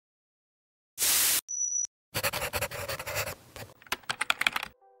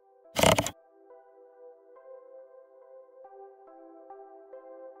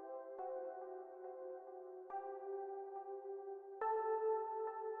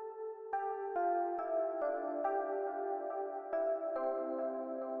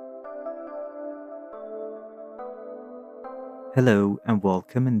Hello and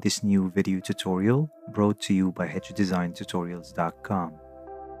welcome in this new video tutorial brought to you by Hdesigntutorials.com.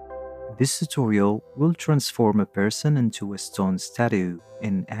 In this tutorial, we'll transform a person into a stone statue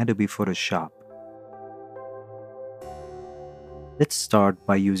in Adobe Photoshop. Let's start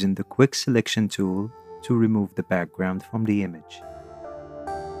by using the Quick Selection tool to remove the background from the image.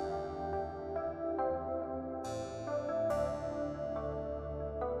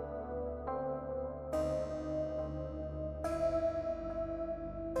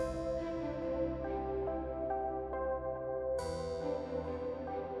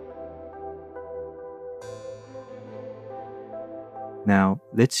 Now,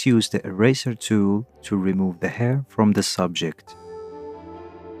 let's use the eraser tool to remove the hair from the subject.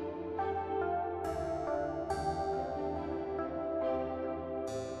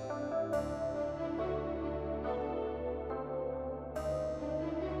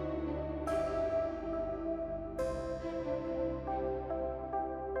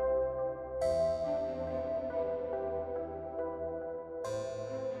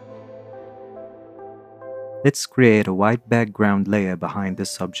 Let's create a white background layer behind the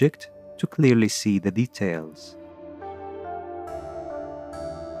subject to clearly see the details.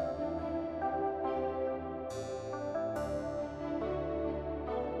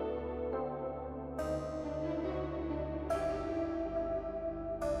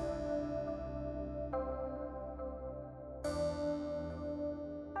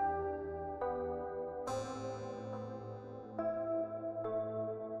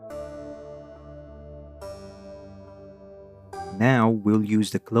 Now we'll use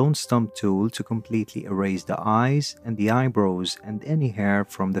the clone stump tool to completely erase the eyes and the eyebrows and any hair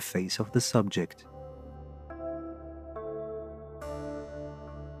from the face of the subject.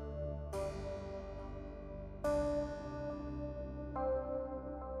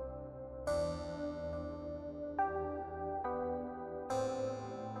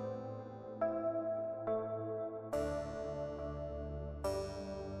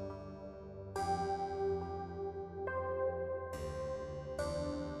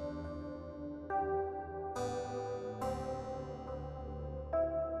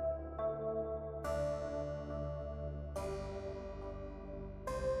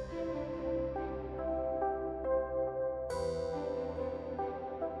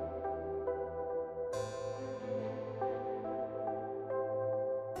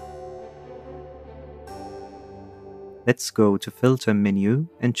 Let's go to Filter menu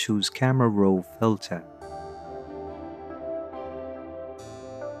and choose Camera Raw Filter.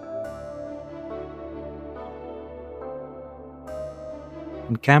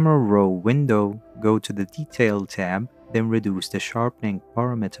 In Camera Raw window, go to the Detail tab, then reduce the sharpening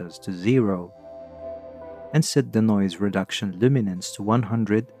parameters to 0 and set the noise reduction luminance to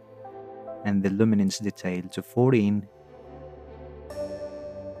 100 and the luminance detail to 14.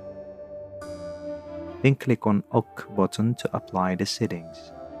 Then click on OK button to apply the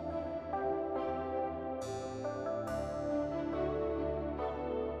settings.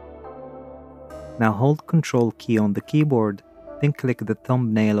 Now hold Ctrl key on the keyboard, then click the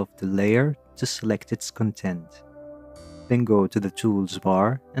thumbnail of the layer to select its content. Then go to the Tools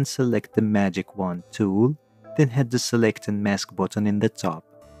bar and select the Magic Wand tool, then hit the Select and Mask button in the top.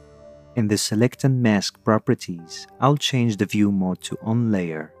 In the Select and Mask properties, I'll change the View mode to On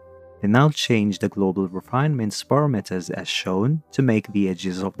Layer. Then I'll change the Global Refinements parameters as shown to make the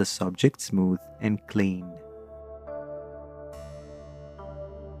edges of the subject smooth and clean.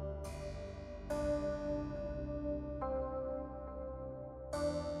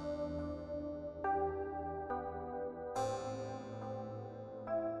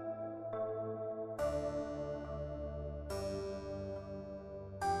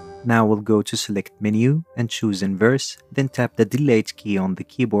 Now we'll go to Select menu and choose Inverse, then tap the Delete key on the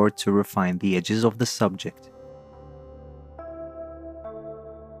keyboard to refine the edges of the subject.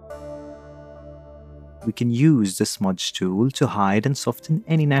 We can use the Smudge tool to hide and soften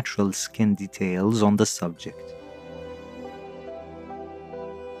any natural skin details on the subject.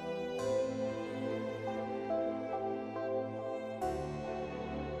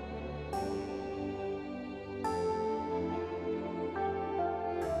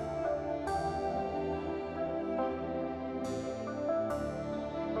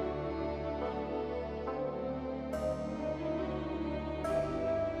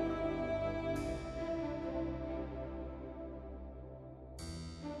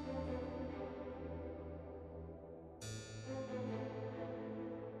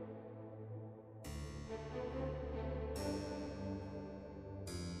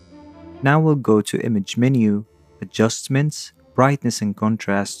 Now we'll go to Image menu, Adjustments, Brightness and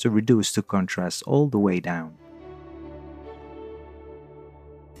Contrast to reduce the contrast all the way down.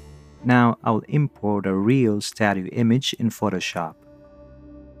 Now I'll import a real statue image in Photoshop.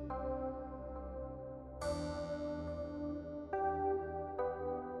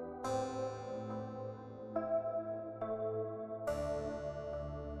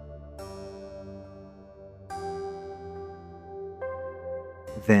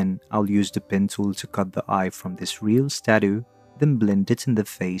 Then I'll use the pen tool to cut the eye from this real statue, then blend it in the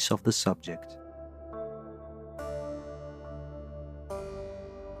face of the subject.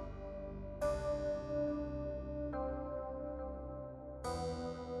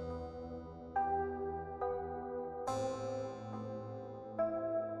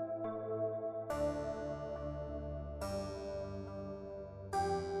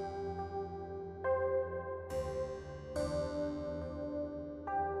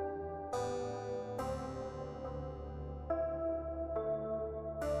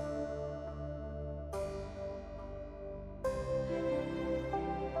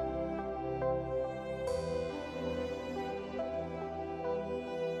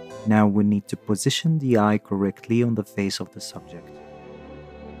 Now we need to position the eye correctly on the face of the subject.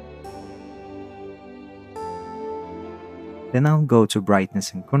 Then I'll go to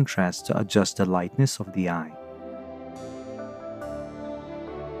brightness and contrast to adjust the lightness of the eye.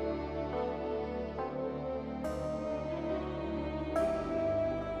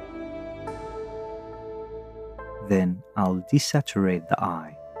 Then I'll desaturate the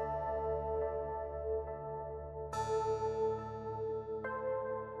eye.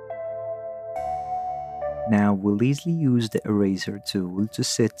 Now we'll easily use the eraser tool to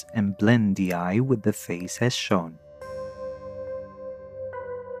sit and blend the eye with the face as shown.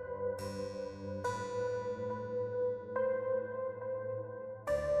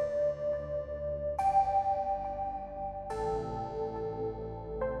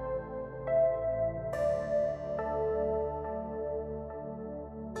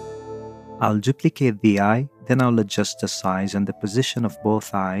 I'll duplicate the eye, then I'll adjust the size and the position of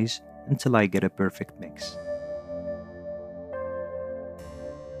both eyes until I get a perfect mix.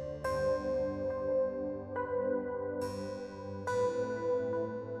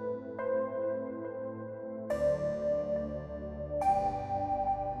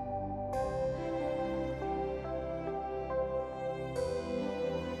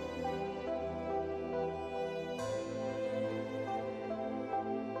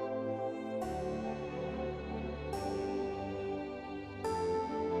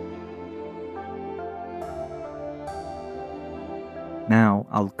 Now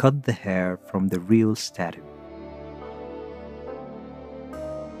I'll cut the hair from the real statue.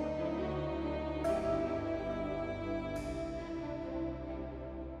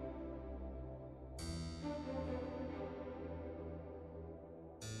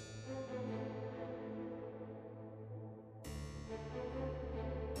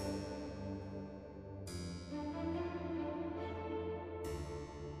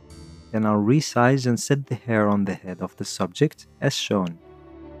 Then I'll resize and set the hair on the head of the subject as shown.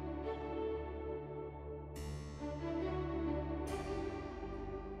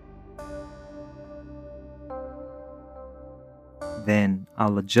 Then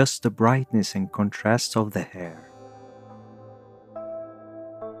I'll adjust the brightness and contrast of the hair.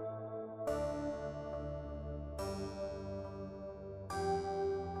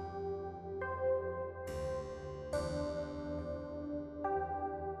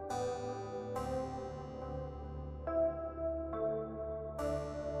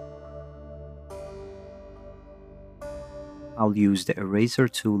 I'll use the eraser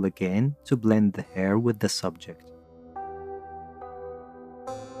tool again to blend the hair with the subject.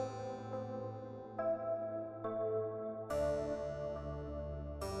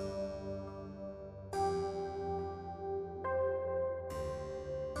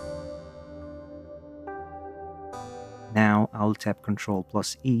 Now I'll tap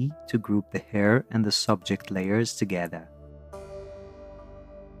Ctrl+E to group the hair and the subject layers together.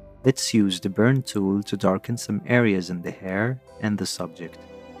 Let's use the burn tool to darken some areas in the hair and the subject.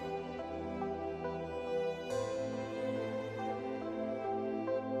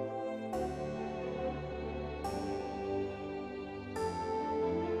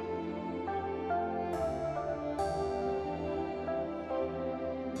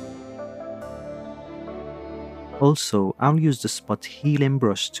 Also, I'll use the spot heal and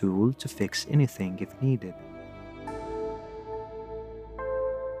brush tool to fix anything if needed.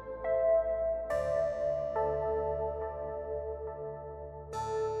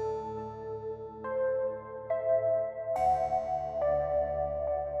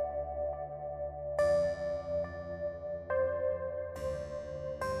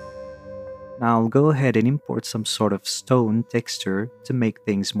 Now I'll go ahead and import some sort of stone texture to make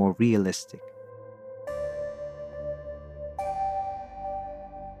things more realistic.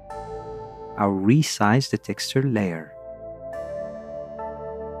 I'll resize the texture layer.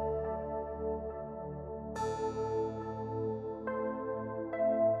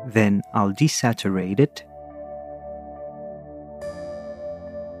 Then I'll desaturate it.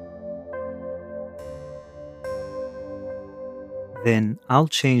 Then I'll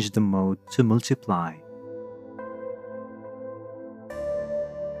change the mode to multiply.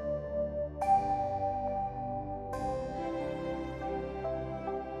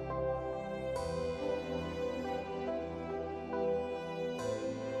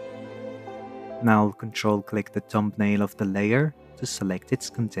 Now I'll control-click the thumbnail of the layer to select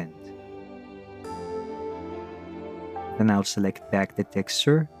its content. Then I'll select back the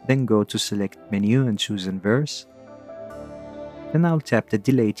texture, then go to Select Menu and choose Inverse. Then I'll tap the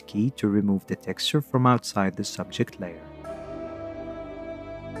Delete key to remove the texture from outside the subject layer.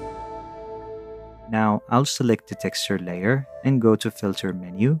 Now I'll select the texture layer and go to Filter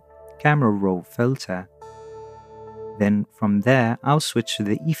menu, Camera Raw Filter. Then from there I'll switch to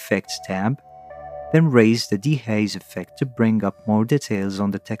the Effects tab, then raise the dehaze effect to bring up more details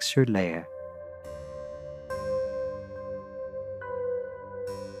on the texture layer.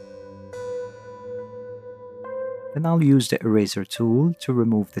 Then I'll use the eraser tool to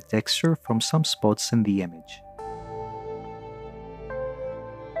remove the texture from some spots in the image.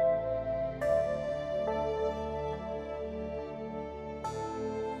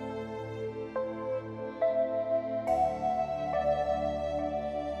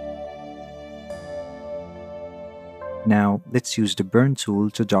 Now, let's use the burn tool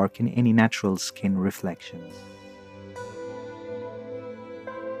to darken any natural skin reflections.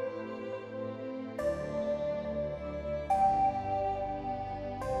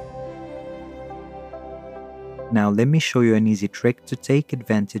 Now let me show you an easy trick to take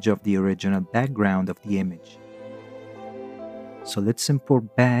advantage of the original background of the image. So let's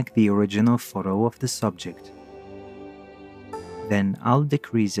import back the original photo of the subject. Then I'll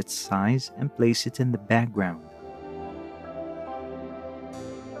decrease its size and place it in the background.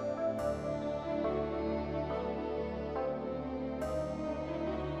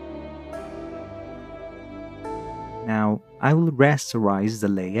 Now, I will rasterize the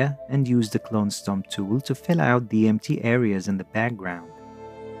layer and use the Clone Stump tool to fill out the empty areas in the background.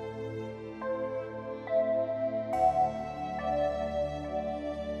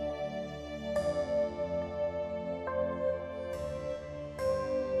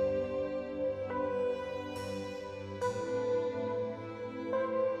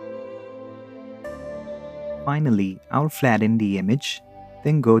 Finally, I'll flatten the image,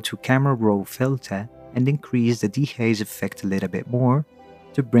 then go to Camera Raw Filter and increase the dehaze effect a little bit more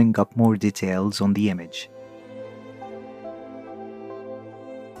to bring up more details on the image.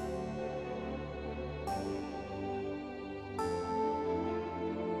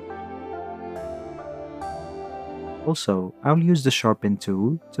 Also, I'll use the Sharpen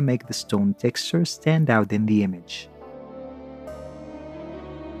tool to make the stone texture stand out in the image.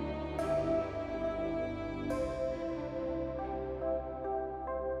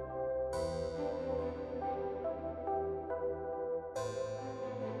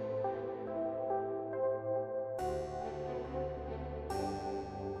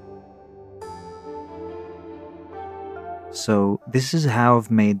 So this is how I've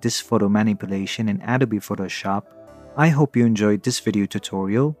made this photo manipulation in Adobe Photoshop. I hope you enjoyed this video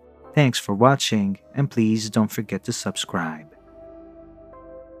tutorial. Thanks for watching and please don't forget to subscribe.